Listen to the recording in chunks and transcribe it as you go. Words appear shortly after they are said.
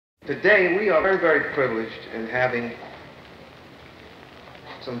Today, we are very, very privileged in having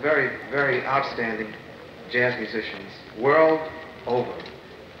some very, very outstanding jazz musicians world over.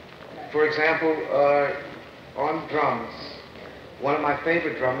 For example, on drums, one of my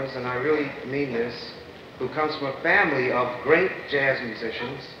favorite drummers, and I really mean this, who comes from a family of great jazz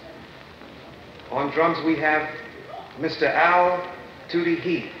musicians. On drums, we have Mr. Tootie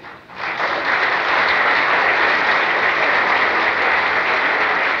Heath.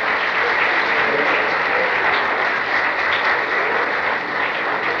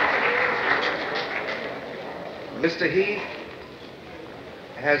 Mr. Heath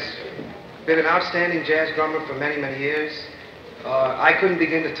has been an outstanding jazz drummer for many, many years. I couldn't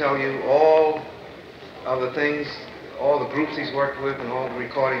begin to tell you all of the things, all the groups he's worked with and all the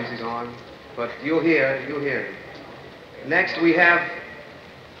recordings he's on, but you'll hear him. Next, we have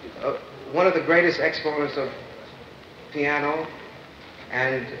one of the greatest exponents of piano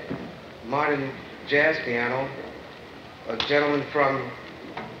and modern jazz piano, a gentleman from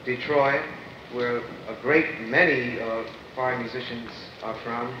Detroit, where a great many fine musicians are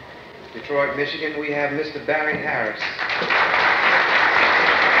from. Detroit, Michigan, we have Mr. Barry Harris.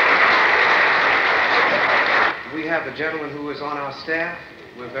 We have a gentleman who is on our staff.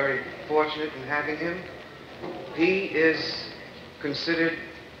 We're very fortunate in having him. He is considered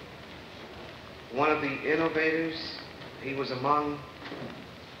one of the innovators. He was among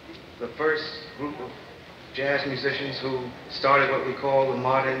the first group of jazz musicians who started what we call the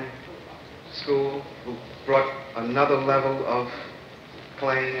modern school, who brought another level of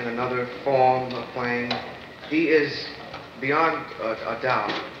playing and another form of playing. He is beyond a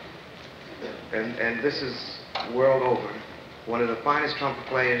doubt, and this is world over, one of the finest trumpet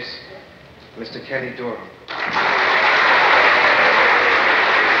players, Mr. Kenny Dorham.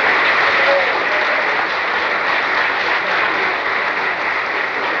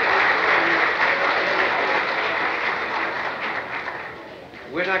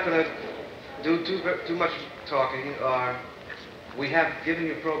 We're not going to do too much talking. We have given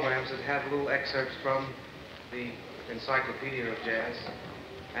you programs that have little excerpts from the Encyclopedia of Jazz,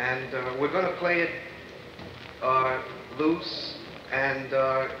 and we're going to play it loose, and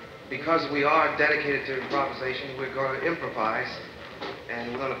because we are dedicated to improvisation, we're going to improvise,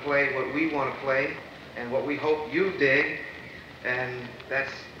 and we're going to play what we want to play and what we hope you dig, and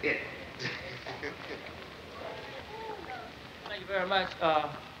that's it. Thank you very much.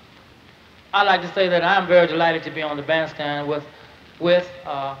 I'd like to say that I'm very delighted to be on the bandstand with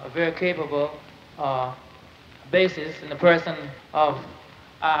a very capable bassist in the person of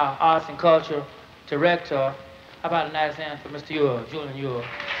our arts and culture director. How about a nice hand for Mr. Euell, Julian Euell.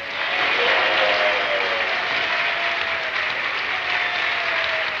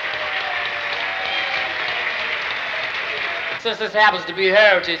 Since this happens to be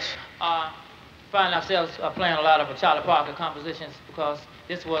heritage, find ourselves playing a lot of Charlie Parker compositions because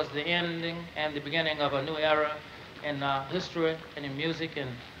this was the ending and the beginning of a new era in history and in music and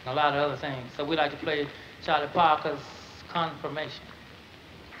a lot of other things. So we like to play Charlie Parker's Confirmation.